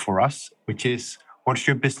as well for us, which is, what's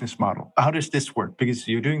your business model? How does this work? Because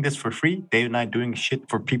you're doing this for free. David and I are doing shit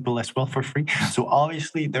for people as well for free. So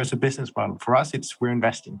obviously there's a business model. For us, we're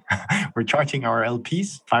investing. We're charging our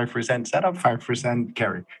LPs 5% setup, 5%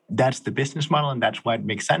 carry. That's the business model. And that's why it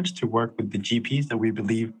makes sense to work with the GPs that we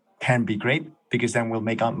believe can be great, because then we'll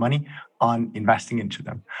make out money on investing into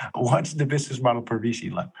them. What's the business model for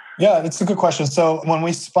VC Lab? Yeah, it's a good question. So when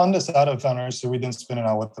we spun this out of Founder Institute, we didn't spin it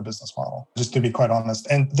out with the business model, just to be quite honest.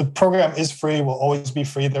 And the program is free, will always be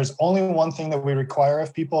free. There's only one thing that we require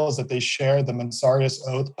of people is that they share the Mensarius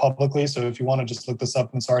Oath publicly. So if you want to just look this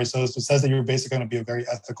up, Mensarius Oath, it says that you're basically going to be a very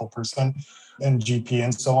ethical person and GP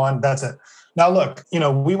and so on. That's it. Now, look,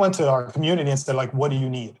 we went to our community and said, what do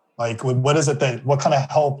you need? What is it what kind of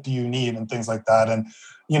help do you need and things like that? And,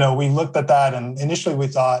 we looked at that and initially we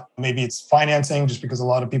thought maybe it's financing just because a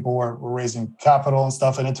lot of people were raising capital and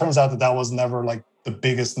stuff. And it turns out that was never the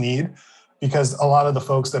biggest need, because a lot of the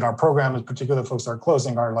folks in our program, in particular the folks that are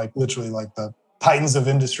closing, are literally the titans of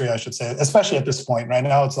industry, I should say, especially at this point. Right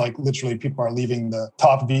now, it's literally people are leaving the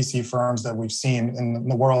top VC firms that we've seen in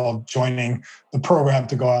the world joining the program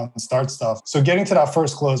to go out and start stuff. So getting to that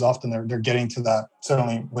first close, often they're getting to that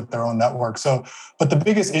certainly with their own network. So, but the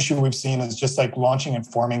biggest issue we've seen is just launching and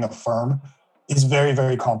forming a firm is very,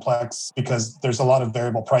 very complex because there's a lot of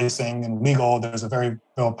variable pricing in legal. There's a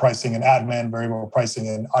variable pricing in admin, variable pricing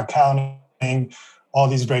in accounting. All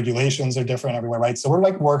these regulations are different everywhere, right? So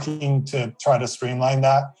we're working to try to streamline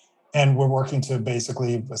that. And we're working to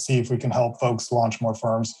basically see if we can help folks launch more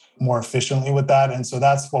firms more efficiently with that. And so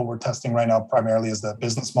that's what we're testing right now, primarily is the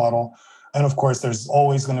business model. And of course, there's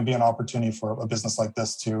always going to be an opportunity for a business like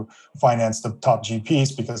this to finance the top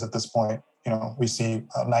GPs, because at this point, we see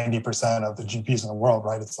 90% of the GPs in the world,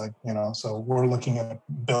 right? It's so we're looking at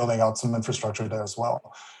building out some infrastructure there as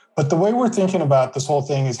well. But the way we're thinking about this whole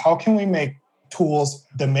thing is, how can we make tools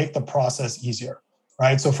that make the process easier,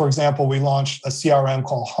 right? So for example, we launched a CRM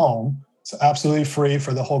called Home. It's absolutely free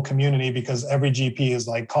for the whole community because every GP is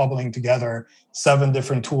like cobbling together 7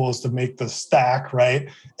 different tools to make the stack, right?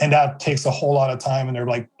 And that takes a whole lot of time. And they're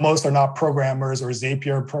like, most are not programmers or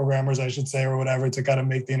Zapier programmers, I should say, or whatever, to kind of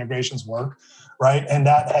make the integrations work, right? And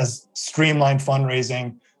that has streamlined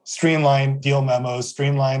fundraising, streamlined deal memos,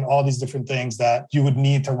 streamlined all these different things that you would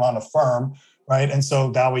need to run a firm, right? And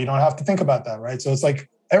so that way you don't have to think about that, right? So it's like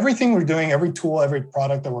everything we're doing, every tool, every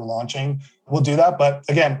product that we're launching will do that. But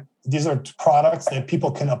again, these are products that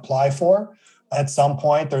people can apply for at some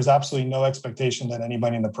point. There's absolutely no expectation that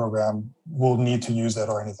anybody in the program will need to use it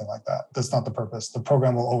or anything like that. That's not the purpose. The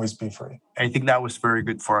program will always be free. I think that was very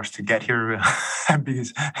good for us to get here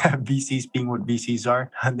because VCs being what VCs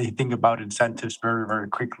are, and they think about incentives very, very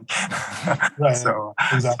quickly. Right. So,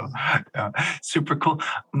 exactly. Super cool.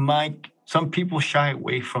 Mike, some people shy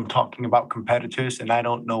away from talking about competitors, and I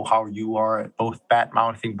don't know how you are at both bad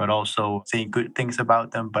mouthing but also saying good things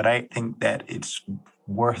about them. But I think that it's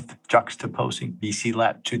worth juxtaposing VC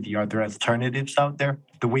Lab to the other alternatives out there.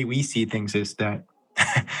 The way we see things is that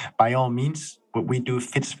by all means, what we do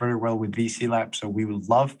fits very well with VC Lab. So we would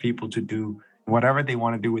love people to do whatever they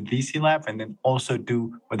want to do with VC Lab and then also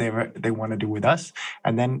do whatever they want to do with us.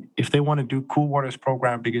 And then if they want to do Cool Waters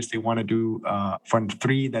program because they want to do Fund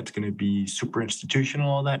 3, that's going to be super institutional,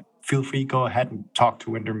 all that, feel free, go ahead and talk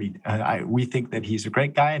to Wintermeat. We think that he's a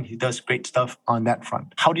great guy and he does great stuff on that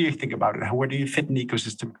front. How do you think about it? Where do you fit in the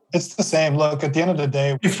ecosystem? It's the same. Look, at the end of the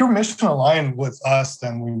day, if you're mission aligned with us,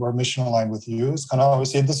 then we were mission aligned with you. And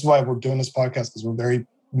obviously, this is why we're doing this podcast, because we're very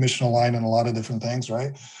mission aligned in a lot of different things,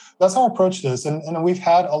 right? That's how I approach this. And we've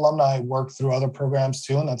had alumni work through other programs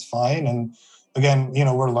too, and that's fine. And again,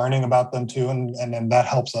 we're learning about them too. And that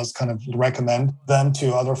helps us kind of recommend them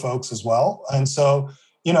to other folks as well. And so,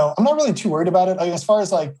 I'm not really too worried about it. As far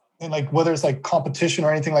as like whether it's like competition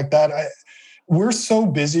or anything like that, we're so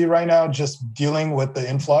busy right now just dealing with the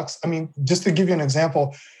influx. I mean, just to give you an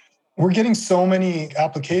example, we're getting so many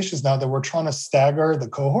applications now that we're trying to stagger the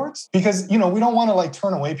cohorts because, we don't want to like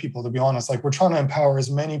turn away people, to be honest. Like we're trying to empower as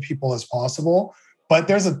many people as possible, but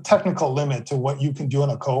there's a technical limit to what you can do in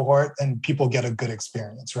a cohort and people get a good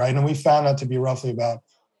experience, right? And we found that to be roughly about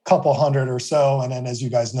couple hundred or so. And then as you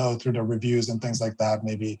guys know, through the reviews and things like that,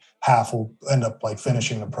 maybe half will end up like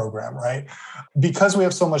finishing the program, right? Because we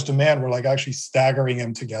have so much demand, we're like actually staggering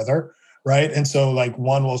them together, right? And so like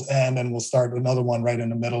one will end and we'll start another one right in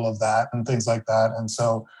the middle of that and things like that. And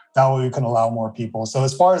so that way we can allow more people. So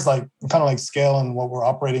as far as like kind of like scale and what we're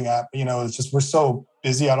operating at, it's just, we're so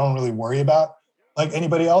busy. I don't really worry about like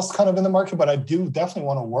anybody else kind of in the market, but I do definitely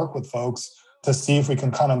want to work with folks to see if we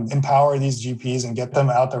can kind of empower these GPs and get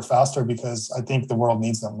them out there faster because I think the world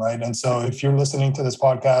needs them, right? And so if you're listening to this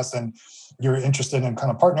podcast and you're interested in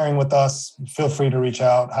kind of partnering with us, feel free to reach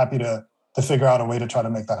out. Happy to figure out a way to try to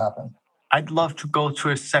make that happen. I'd love to go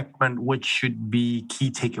to a segment which should be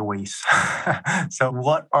key takeaways. So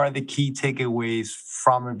what are the key takeaways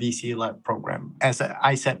from a VC Lab program? As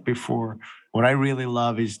I said before, what I really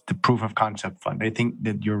love is the proof of concept fund. I think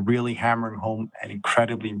that you're really hammering home an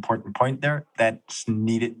incredibly important point there that's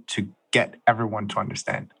needed to get everyone to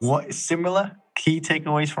understand. What similar key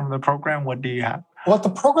takeaways from the program? What do you have? What the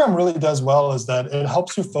program really does well is that it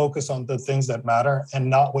helps you focus on the things that matter and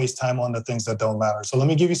not waste time on the things that don't matter. So let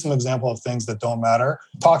me give you some example of things that don't matter.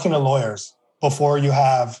 Talking to lawyers before you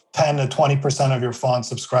have 10 to 20% of your fund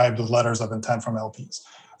subscribed with letters of intent from LPs.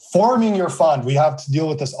 Forming your fund, we have to deal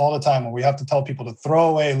with this all the time where we have to tell people to throw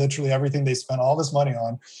away literally everything they spent all this money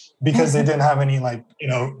on because they didn't have any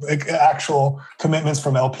actual commitments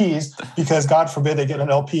from LPs because God forbid they get an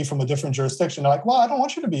LP from a different jurisdiction. They're like, well, I don't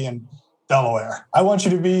want you to be in Delaware. I want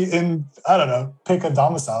you to be in, I don't know, pick a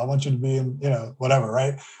domicile. I want you to be in, whatever,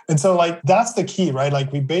 right? And so like, that's the key, right?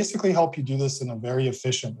 Like we basically help you do this in a very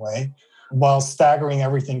efficient way while staggering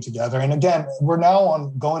everything together. And again, we're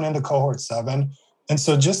now going into cohort 7. And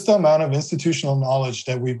so just the amount of institutional knowledge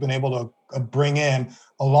that we've been able to bring in,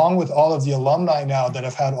 along with all of the alumni now that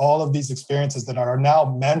have had all of these experiences that are now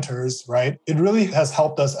mentors, right? It really has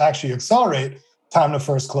helped us actually accelerate time to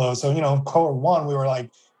first close. So, cohort 1, we were like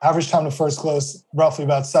average time to first close roughly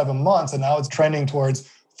about 7 months. And now it's trending towards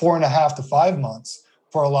 4.5 to 5 months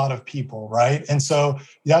for a lot of people, right? And so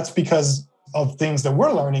that's because of things that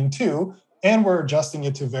we're learning too. And we're adjusting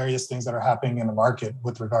it to various things that are happening in the market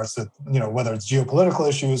with regards to, whether it's geopolitical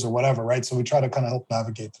issues or whatever, right? So we try to kind of help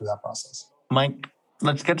navigate through that process. Mike,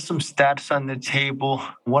 let's get some stats on the table.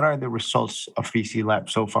 What are the results of VC Lab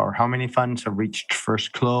so far? How many funds have reached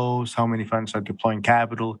first close? How many funds are deploying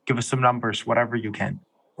capital? Give us some numbers, whatever you can.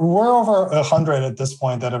 We're over 100 at this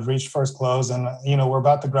point that have reached first close. And, we're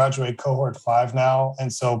about to graduate cohort 5 now.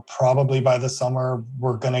 And so probably by the summer,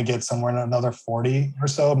 we're going to get somewhere in another 40 or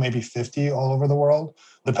so, maybe 50 all over the world,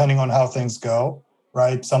 depending on how things go,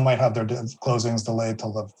 right? Some might have their closings delayed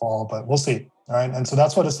till the fall, but we'll see, right? And so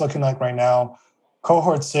that's what it's looking like right now.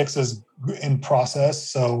 Cohort 6 is in process.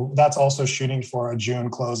 So that's also shooting for a June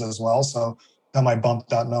close as well. So that might bump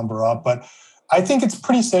that number up. But I think it's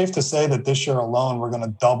pretty safe to say that this year alone, we're going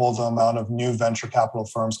to double the amount of new venture capital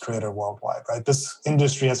firms created worldwide, right? This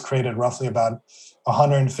industry has created roughly about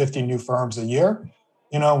 150 new firms a year.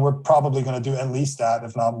 We're probably going to do at least that,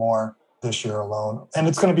 if not more, this year alone. And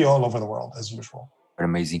it's going to be all over the world as usual.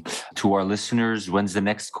 Amazing. To our listeners, when's the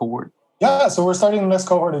next cohort? Yeah, so we're starting the next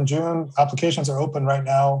cohort in June. Applications are open right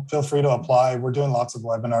now. Feel free to apply. We're doing lots of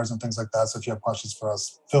webinars and things like that. So if you have questions for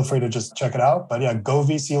us, feel free to just check it out. But yeah,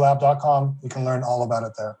 govclab.com. You can learn all about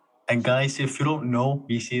it there. And guys, if you don't know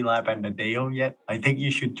VC Lab and Nadeo yet, I think you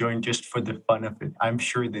should join just for the fun of it. I'm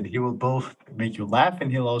sure that he will both make you laugh and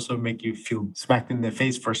he'll also make you feel smacked in the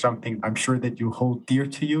face for something I'm sure that you hold dear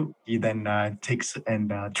to you. He then takes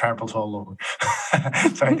and tramples all over.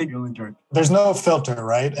 So I think you'll enjoy it. There's no filter,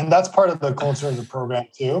 right? And that's part of the culture of the program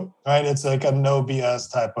too, right? It's like a no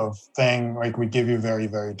BS type of thing. Like we give you very,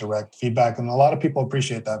 very direct feedback. And a lot of people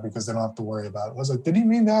appreciate that because they don't have to worry about it. I was like, did he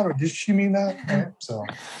mean that or did she mean that? Right? So...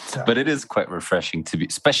 Yeah. But it is quite refreshing to be,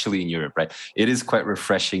 especially in Europe, right? It is quite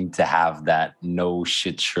refreshing to have that no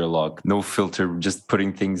shit Sherlock, no filter, just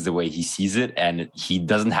putting things the way he sees it. And he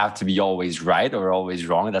doesn't have to be always right or always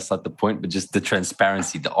wrong. That's not the point, but just the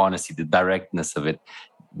transparency, the honesty, the directness of it.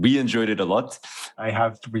 We enjoyed it a lot. I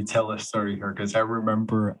have to retell a story here because I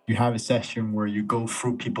remember you have a session where you go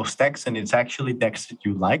through people's decks and it's actually decks that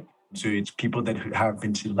you like. So it's people that have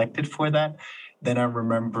been selected for that. Then I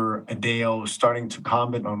remember Adeo starting to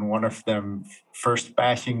comment on one of them, first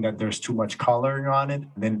bashing that there's too much coloring on it,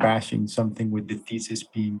 then bashing something with the thesis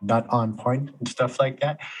being not on point and stuff like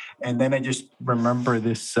that. And then I just remember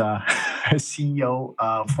this CEO,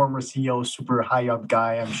 former CEO, super high up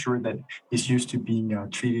guy, I'm sure that is used to being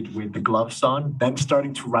treated with the gloves on, then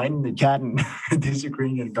starting to write in the chat and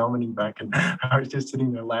disagreeing and commenting back. And I was just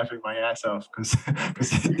sitting there laughing my ass off because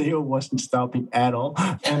Adeo wasn't stopping at all.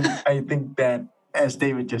 And I think that, as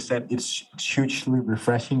David just said, it's hugely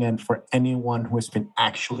refreshing. And for anyone who has been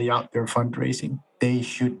actually out there fundraising, they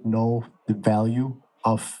should know the value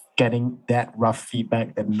of getting that rough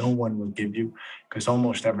feedback that no one will give you, because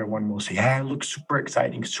almost everyone will say, hey, look, super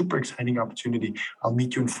exciting opportunity. I'll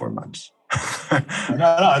meet you in 4 months.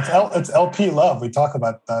 No, it's LP love. We talk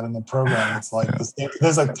about that in the program. It's like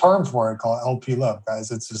there's a term for it called LP love,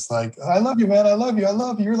 guys. It's just like, I love you, man. I love you.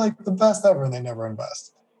 You're like the best ever. And they never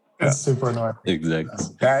invest. It's super annoying. Exactly.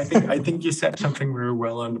 Yeah, I think you said something very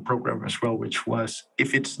well on the program as well, which was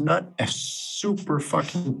if it's not a super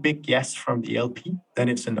fucking big yes from the LP, then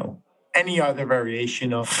it's a no. Any other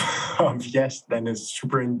variation of yes, then it's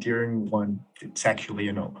super endearing one. It's actually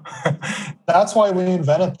a no. That's why we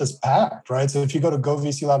invented this pact, right? So if you go to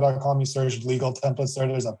govclab.com, you search legal templates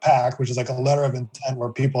there's a pact, which is like a letter of intent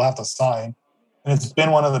where people have to sign. And it's been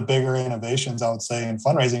one of the bigger innovations, I would say, in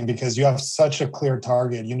fundraising because you have such a clear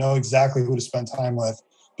target. You know exactly who to spend time with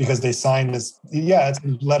because they signed this. Yeah, it's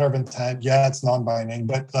a letter of intent. Yeah, it's non-binding.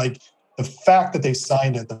 But like the fact that they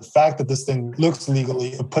signed it, the fact that this thing looks legally,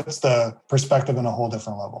 it puts the perspective in a whole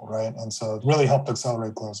different level, right? And so it really helped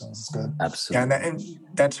accelerate closings. It's good. Absolutely. Yeah, and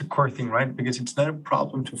that's a core thing, right? Because it's not a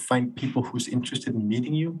problem to find people who's interested in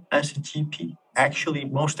meeting you as a GP. Actually,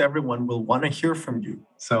 most everyone will want to hear from you.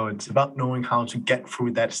 So it's about knowing how to get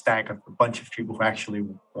through that stack of a bunch of people who actually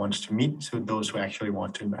wants to meet, so those who actually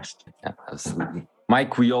want to invest. Yeah, absolutely.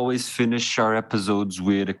 Mike, we always finish our episodes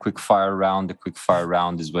with a quick fire round. The quick fire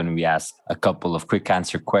round is when we ask a couple of quick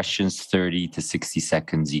answer questions, 30 to 60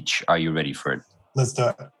 seconds each. Are you ready for it? Let's do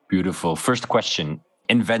it. Beautiful. First question.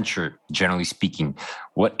 In venture, generally speaking,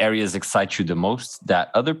 what areas excite you the most that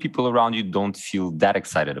other people around you don't feel that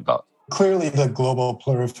excited about? Clearly, the global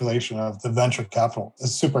proliferation of the venture capital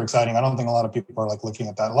is super exciting. I don't think a lot of people are like looking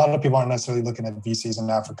at that. A lot of people aren't necessarily looking at VCs in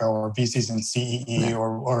Africa or VCs in CEE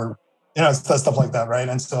or stuff like that, right?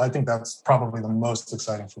 And so I think that's probably the most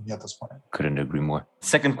exciting for me at this point. Couldn't agree more.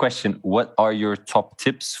 Second question, what are your top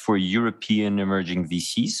tips for European emerging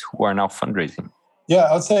VCs who are now fundraising? Yeah,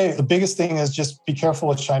 I would say the biggest thing is just be careful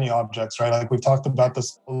with shiny objects, right? Like we've talked about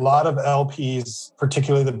this. A lot of LPs,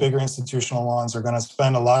 particularly the bigger institutional ones, are going to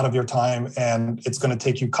spend a lot of your time and it's going to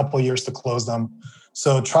take you a couple of years to close them.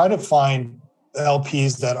 So try to find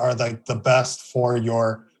LPs that are like the best for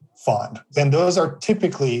your fund. And those are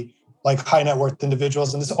typically like high net worth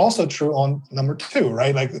individuals. And it's also true on number 2,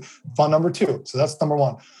 right? Like fund number 2. So that's number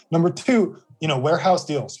 1. Number 2, warehouse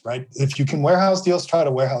deals, right? If you can warehouse deals, try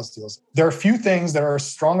to warehouse deals. There are a few things that are a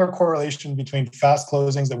stronger correlation between fast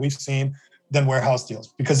closings that we've seen than warehouse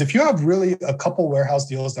deals. Because if you have really a couple warehouse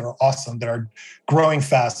deals that are awesome, that are growing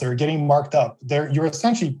fast, that are getting marked up, you're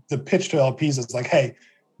essentially, the pitch to LPs is like, hey,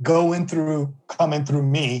 come in through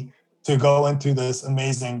me to go into this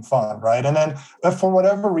amazing fund, right? And then if for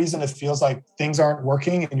whatever reason it feels like things aren't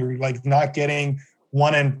working and you're like not getting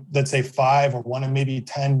 1 in, let's say 5 or 1 in maybe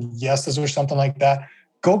 10 yeses or something like that,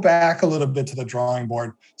 go back a little bit to the drawing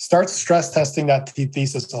board, start stress testing that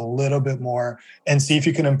thesis a little bit more and see if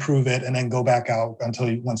you can improve it, and then go back out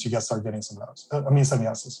once you start getting some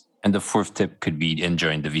yeses. And the 4th tip could be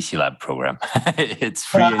enjoying the VC Lab program. It's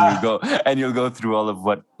free and you'll go through all of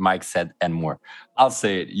what Mike said and more. I'll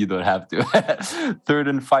say it, you don't have to. 3rd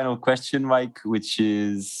and final question, Mike, which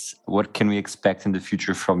is, what can we expect in the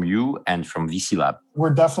future from you and from VC Lab?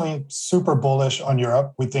 We're definitely super bullish on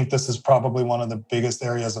Europe. We think this is probably one of the biggest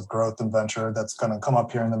areas of growth and venture that's going to come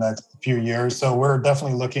up here in the next few years. So we're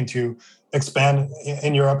definitely looking to expand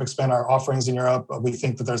in Europe, expand our offerings in Europe. We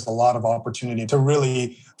think that there's a lot of opportunity to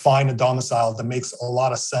really find a domicile that makes a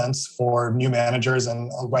lot of sense for new managers. And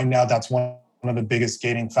right now, that's one of the biggest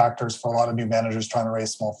gating factors for a lot of new managers trying to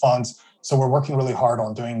raise small funds. So we're working really hard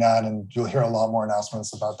on doing that. And you'll hear a lot more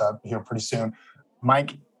announcements about that here pretty soon.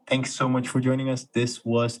 Mike, thanks so much for joining us. This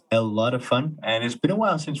was a lot of fun. And it's been a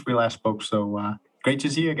while since we last spoke. So great to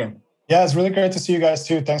see you again. Yeah, it's really great to see you guys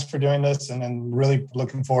too. Thanks for doing this. And then really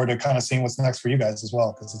looking forward to kind of seeing what's next for you guys as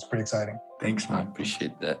well, because it's pretty exciting. Thanks, man. I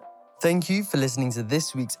appreciate that. Thank you for listening to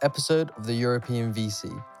this week's episode of The European VC,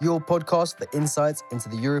 your podcast for insights into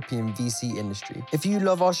the European VC industry. If you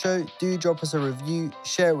love our show, do drop us a review,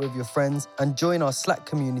 share it with your friends, and join our Slack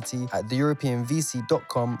community at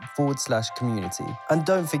theeuropeanvc.com/community. And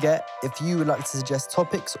don't forget, if you would like to suggest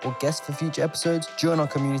topics or guests for future episodes, join our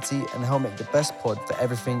community and help make the best pod for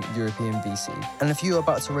everything European VC. And if you are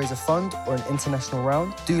about to raise a fund or an international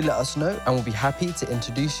round, do let us know and we'll be happy to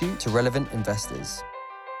introduce you to relevant investors.